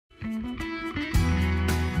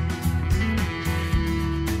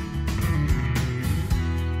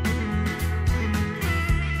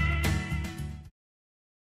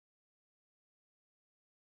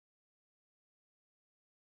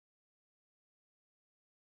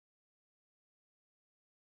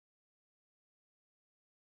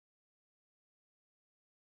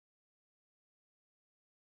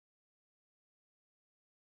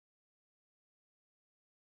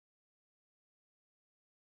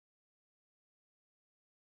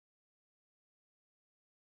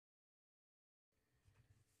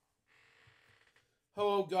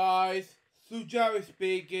Hello guys, Jerry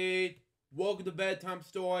speaking. Welcome to Bedtime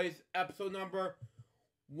Stories, episode number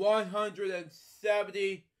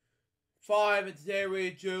 175, and today we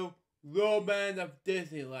read you Little Man of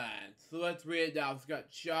Disneyland. So let's read it now,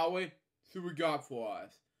 shall we? See what we got for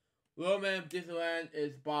us. Little Man of Disneyland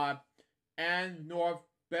is by Anne North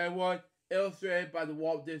Bedwood, illustrated by the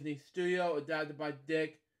Walt Disney Studio, adapted by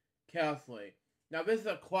Dick Kessley. Now this is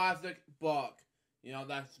a classic book. You know,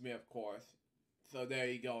 that's me, of course. So there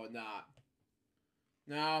you go on that.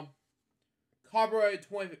 Now, copyright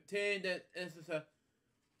 2015, this is a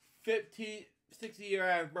 60-year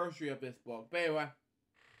anniversary of this book. But anyway,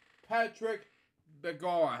 Patrick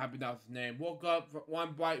Begara, I have pronounced his name, woke up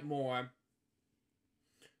one bright morning,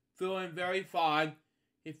 feeling very fine.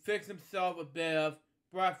 He fixed himself a bit of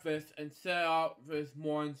breakfast and set out for his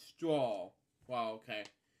morning stroll. Well, okay.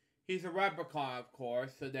 He's a leprechaun, of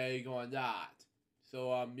course, so there you go on that.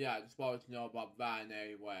 So, yeah, just wanted to know about that in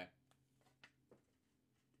any way.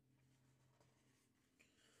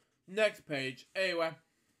 Next page. Anyway,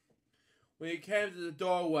 when he came to the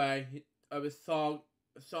doorway of his small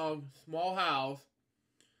house,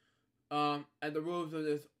 at the roots of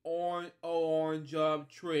this orange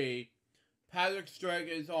tree, Patrick stretched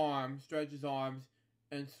his arms,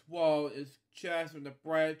 and swallowed his chest with a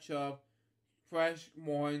branch of fresh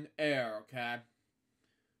morning air, okay?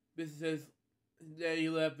 This is his... There he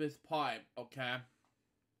left his pipe, okay?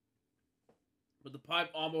 But the pipe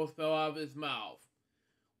almost fell out of his mouth.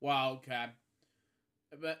 Wow, okay?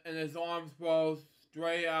 And his arms rose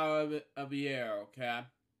straight out of the air, okay?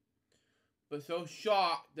 But so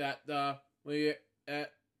shocked that when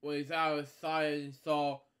he's out of sight and he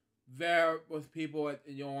saw there was people in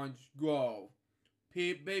the orange grove.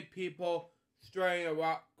 Big people straying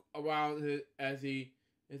around as they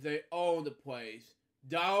owned the place.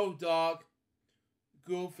 Donald Duck,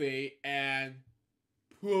 Goofy, and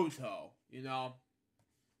Pluto, you know.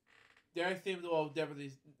 There seems a little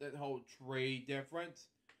difference, that whole tree difference.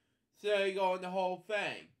 So there you go on the whole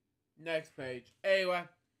thing. Next page. Anyway.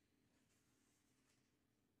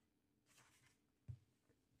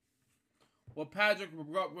 Well, Patrick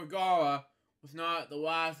Begara was not the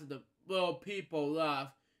last of the little people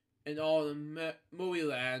left in all the movie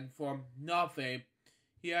land for nothing.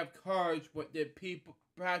 He had courage with the people,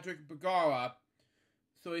 Patrick Begara.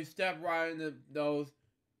 So he stepped right into those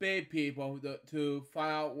big people to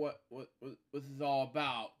find out what this is all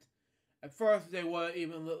about. At first, they wouldn't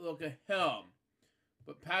even look at him.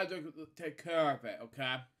 But Patrick would take care of it,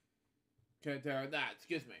 okay? Take care of that,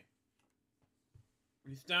 excuse me.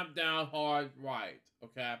 He stamped down hard right,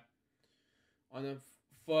 okay? On the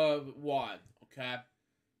foot of one, okay?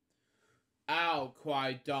 Ow,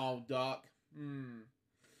 cried Donald Duck.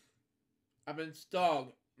 I've been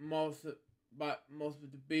stung by most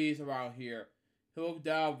of the bees around here. He looked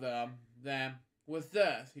down at them. Then, what's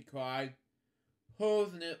this? He cried.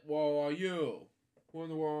 Who's in it? Where are you? Who in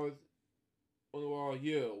the world are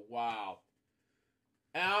you? Wow.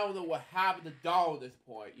 And I don't know what happened to Donald at this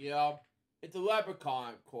point, you know? It's a leprechaun,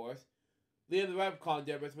 of course. Leave the leprechaun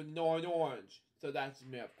difference with no orange. So that's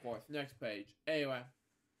me, of course. Next page. Anyway.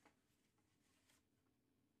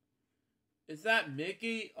 Is that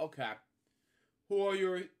Mickey? Okay. Who are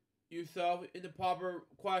you yourself in the proper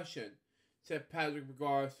question? Said Patrick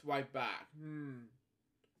Begara right back.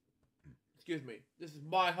 Excuse me. This is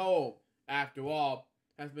my home, after all.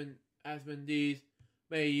 Has been these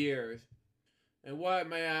many years. And what,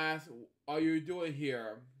 may I ask, are you doing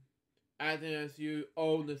here? Acting as you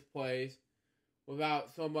own this place without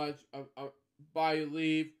so much by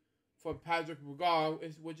leave from Patrick Begara,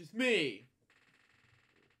 which is me.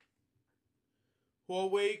 Who are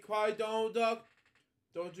we? Cried Donald Duck.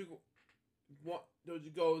 Don't you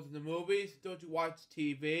go to the movies? Don't you watch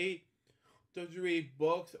TV? Don't you read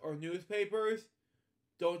books or newspapers?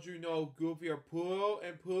 Don't you know Goofy or Pluto?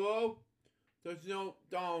 Don't you know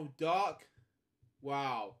Donald Duck?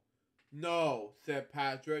 Wow. No, said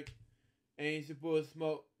Patrick. And he just blew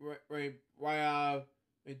smoke right out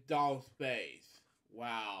of Donald's face.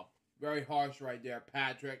 Wow. Very harsh right there,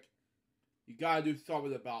 Patrick. You gotta do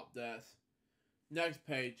something about this. Next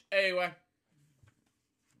page. Anyway.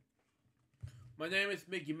 My name is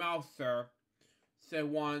Mickey Mouse, sir, said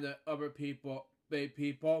one of the other big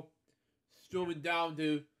people, zooming down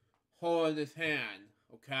to holding his hand,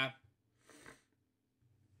 okay?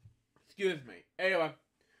 Excuse me. Anyway,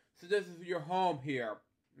 so this is your home here,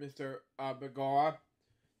 Mr. Begara.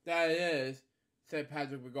 That is, said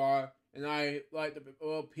Patrick Begara, and I like a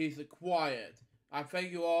little piece of quiet. I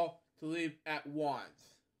thank you all to leave at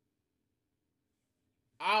once.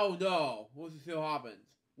 I don't know. We'll see what happens.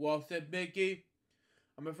 Well, said Mickey,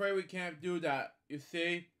 I'm afraid we can't do that you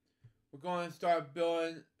see, we're going to start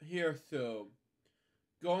building here soon.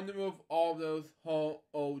 Going to move all those whole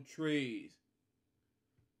old trees.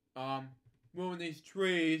 Moving these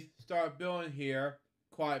trees, start building here.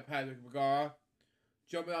 Quiet Patrick Vergara.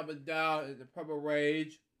 Jumping up and down in the purple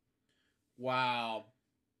rage. Wow.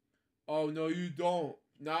 Oh, no, you don't.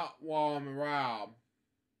 Not while I'm around.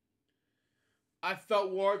 I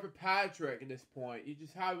felt worried for Patrick at this point. You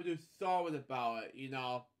just have to do something about it, you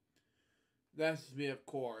know. That's just me, of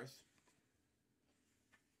course.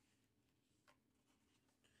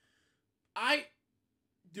 I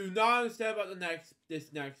do not understand about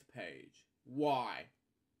this next page. Why?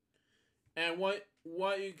 And what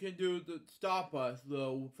you can do to stop us,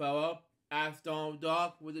 little fella? Asked Donald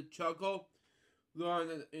Duck with a chuckle. Learn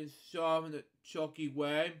and shove in a chucky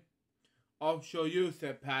way. I'll show you,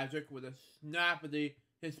 said Patrick with a snap of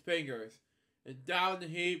his fingers. And down the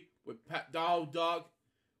heap with Donald Duck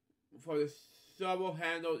for the shovel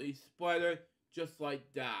handle he splattered just like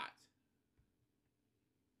that.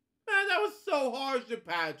 Man, that was so harsh to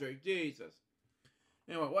Patrick. Jesus.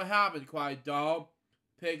 Anyway, what happened? Cried Donald,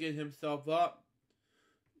 picking himself up.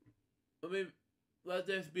 Let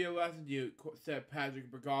this be a lesson to you, said Patrick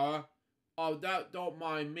Vergara. Oh, don't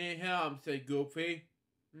mind me, him, said Goofy.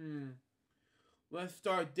 Let's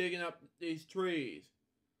start digging up these trees.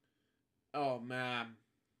 Oh, man.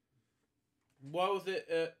 What was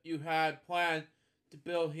it you had planned to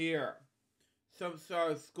build here? Some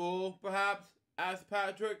sort of school, perhaps? Asked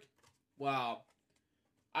Patrick. Well,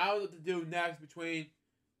 I don't know what to do next between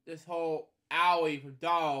this whole alley from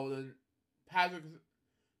Donald and Patrick's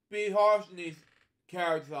being harsh on these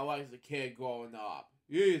characters I like as a kid growing up.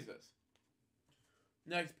 Jesus.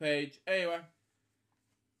 Next page. Anyway.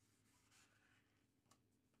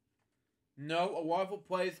 No, a wonderful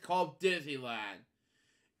place called DisneyLand.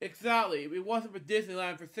 Exactly. If it wasn't for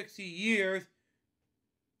Disneyland for 60 years,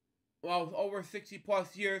 well, over 60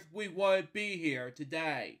 plus years, we wouldn't be here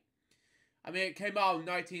today. I mean, it came out in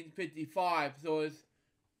 1955, so it's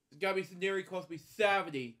got to be nearly close to be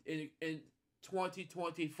 70 in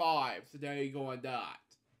 2025. So there you go on that.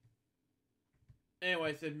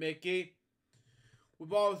 Anyway, said Mickey.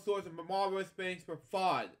 With all sorts of marvelous things for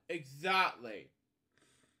fun. Exactly.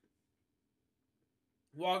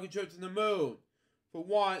 Walking trips to the moon. For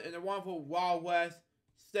one, in a wonderful Wild West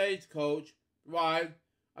stagecoach ride,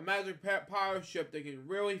 a magic pirate ship that can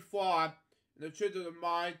really fly, and a trip to the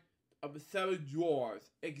mind of the 7 dwarves.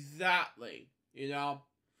 Exactly. You know?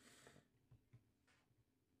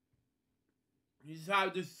 You just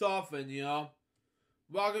have to soften, you know?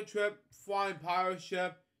 Rocket trip, flying pirate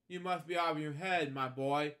ship, you must be out of your head, my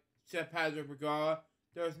boy, said Patrick Vergara.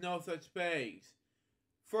 There's no such things.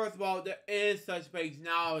 First of all, there is such things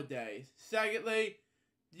nowadays. Secondly,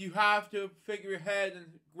 you have to figure your head in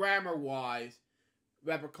grammar-wise,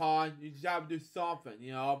 Leprechaun. You just have to do something,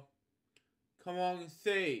 you know? Come on and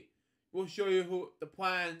see. We'll show you who the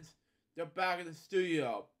plans. They're back in the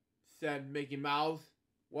studio, said Mickey Mouse.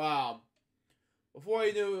 Wow. Before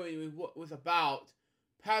he knew what it was about,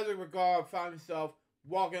 Patrick Vergara found himself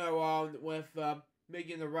walking around with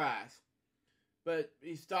Mickey and the rest. But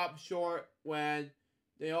he stopped short when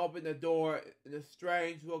they opened the door in a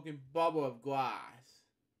strange-looking bubble of glass.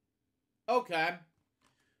 Okay.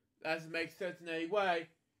 That doesn't make sense in any way.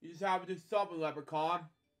 You just have to do something, Leprechaun.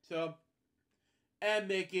 So, and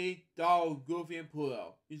Mickey, Donald, Goofy, and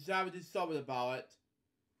Pluto. You just have to do something about it.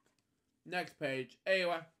 Next page.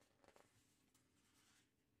 Anyway.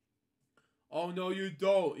 Oh, no, you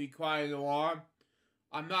don't, he cried in alarm.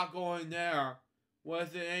 I'm not going there. What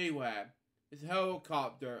is it anyway? It's a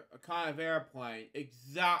helicopter, a kind of airplane.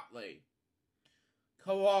 Exactly.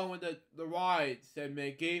 Come along with the ride, said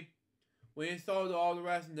Mickey. When he saw all the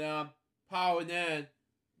rest of them piling in,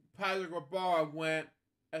 Patrick Vergara went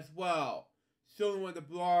as well. Soon when the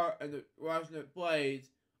blur and the rushing blades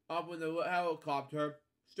up in the helicopter,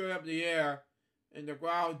 straight up in the air, and the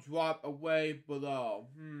ground dropped away below.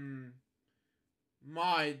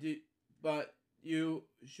 But you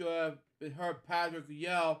should have heard Patrick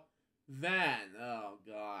yell, "Van!" Oh,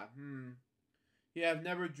 God. He had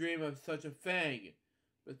never dreamed of such a thing.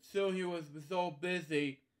 But soon he was so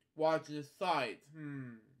busy watching the sights.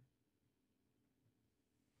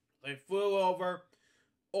 They flew over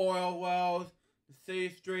oil wells, the city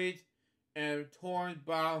streets, and torn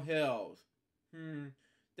brown hills.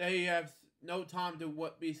 They have no time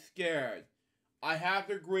to be scared. I have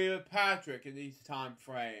to agree with Patrick in these time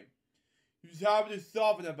frame. You just have to do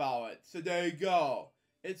something about it. So there you go.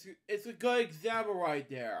 It's a good example right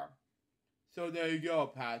there. So there you go,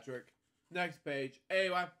 Patrick. Next page.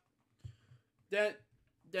 Anyway, then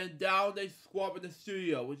down they squat in the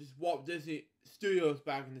studio, which is Walt Disney studios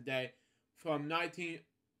back in the day, from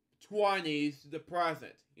 1920s to the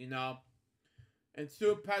present, you know. And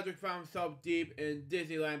soon Patrick found himself deep in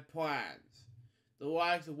Disneyland plans, the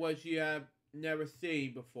likes of which he had never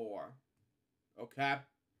seen before. Okay?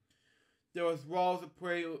 There was rows of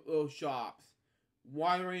pretty little shops,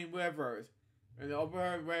 wandering rivers, an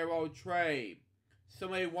overhead railroad train, so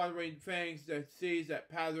many wondering things that sees that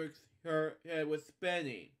Patrick's head was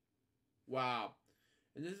spinning. Wow.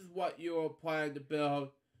 And this is what you were planning to build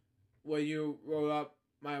when you rolled up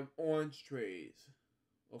my orange trees.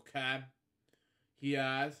 Okay? He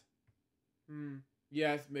asked.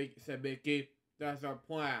 Yes, said Mickey. That's our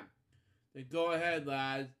plan. Then go ahead,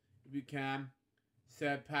 lads, if you can,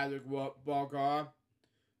 said Patrick Bogart.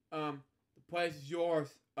 The place is yours.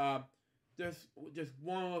 There's just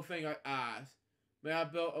one little thing I ask. May I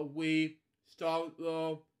build a wee, starved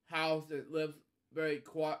little house that lives very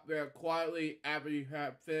quietly after you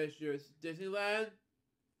have finished your Disneyland?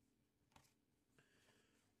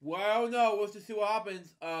 Well, no, let's just see what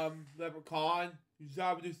happens, Leprechaun. You just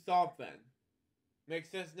have to do something. Makes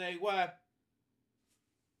sense in any way.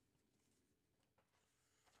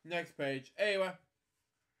 Next page. Anyway.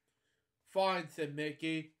 Fine, said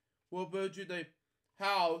Mickey. We'll build you the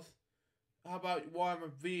house. How about one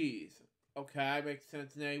of these? Okay, makes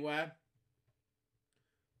sense in any way.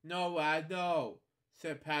 No, lad, no,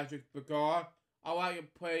 said Patrick Bogart. I like a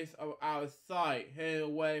place out of sight, hidden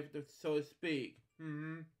away, so to speak.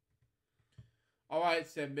 Alright,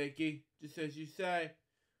 said Mickey, just as you say.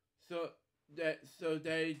 So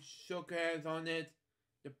they shook hands on it.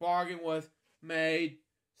 The bargain was made,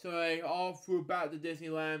 so they all flew back to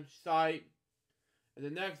Disneyland site. And the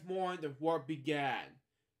next morning, the work began.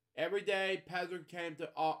 Every day, Patrick came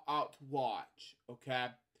out to watch, okay?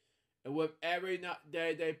 And with every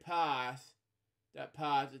day it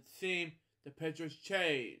seemed the pictures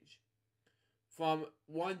changed. From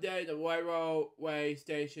one day, the railway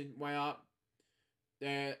station went up.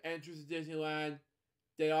 The entrance to Disneyland,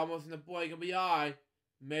 they almost in the blink of the eye,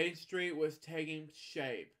 Main Street was taking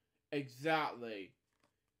shape. Exactly.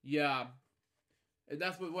 Yeah. And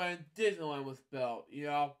that's when Disneyland was built, you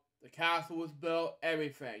know. The castle was built,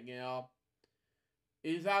 everything, you know.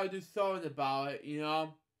 You just have to do something about it, you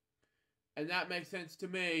know. And that makes sense to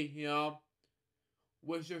me, you know.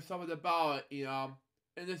 Wish there's something about it, you know.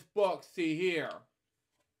 In this book, see here.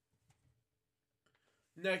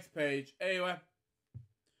 Next page. Anyway.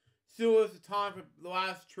 Soon as the time for the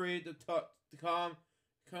last tree to come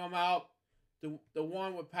out, the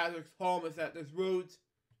one with Patrick's home is at its roots.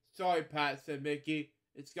 Sorry, Pat, said Mickey.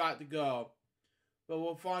 It's got to go. But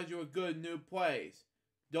we'll find you a good new place.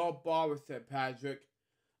 Don't bother, said Patrick.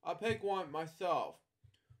 I'll pick one myself.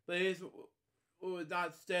 But he would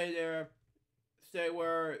not stay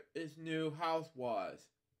where his new house was.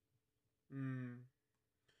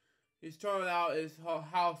 He's turned out his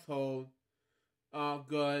household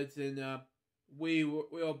goods in a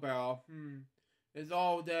wheelbarrow. As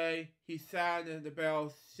all day he sat in the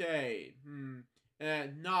barrel's shade. And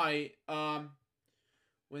at night,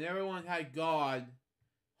 when everyone had gone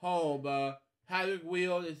home, Patrick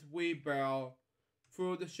wheeled his wheelbarrow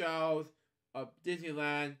through the shadows of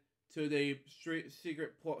Disneyland to the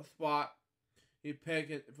secret spot he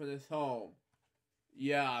picked for his home.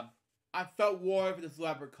 Yeah, I felt worried for this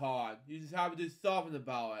leprechaun. You just have to do something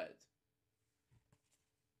about it.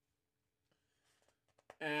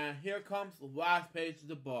 And here comes the last page of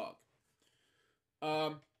the book.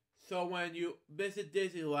 So when you visit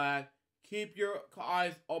Disneyland, keep your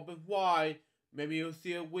eyes open wide. Maybe you'll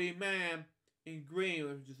see a wee man in green,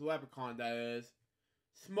 which is a leprechaun, that is,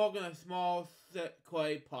 smoking a small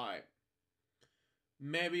clay pipe.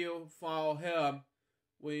 Maybe you'll follow him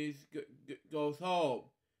when he goes home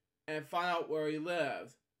and find out where he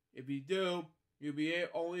lives. If you do, you'll be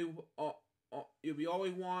only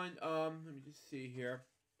one. Let me just see here.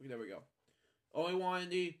 Okay, there we go. Only one in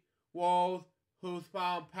the world who's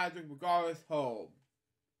found Patrick Boggart's home.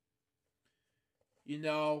 You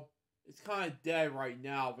know, it's kind of dead right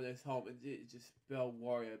now for this home. It's just still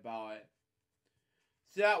worried about it.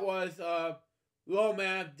 So that was Little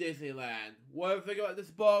Man of Disneyland. What I think about this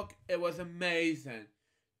book? It was amazing.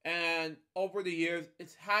 And over the years,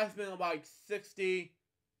 it has been like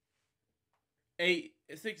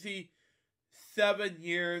 67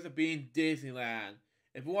 years of being Disneyland.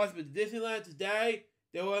 If it wasn't Disneyland today,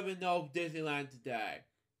 there would have been no Disneyland today.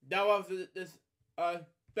 That was this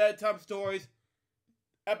Bedtime Stories,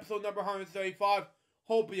 episode number 135.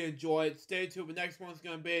 Hope you enjoyed. Stay tuned. The next one's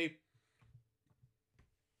going to be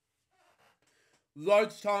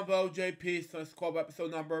Lunchtime of OJP Club,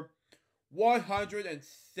 episode number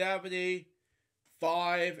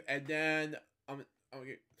 175. And then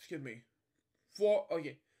Okay, excuse me.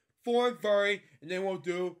 4:30, and then we'll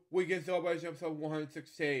do Weekend Celebration episode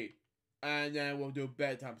 116. And then we'll do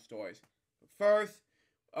bedtime stories. First,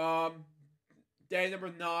 day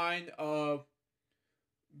number 9 of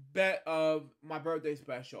my birthday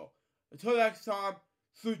special. Until next time,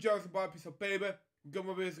 Sue Jefferson bought a piece of baby. Good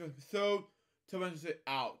movies episode. Till Wednesday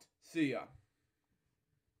out. See ya.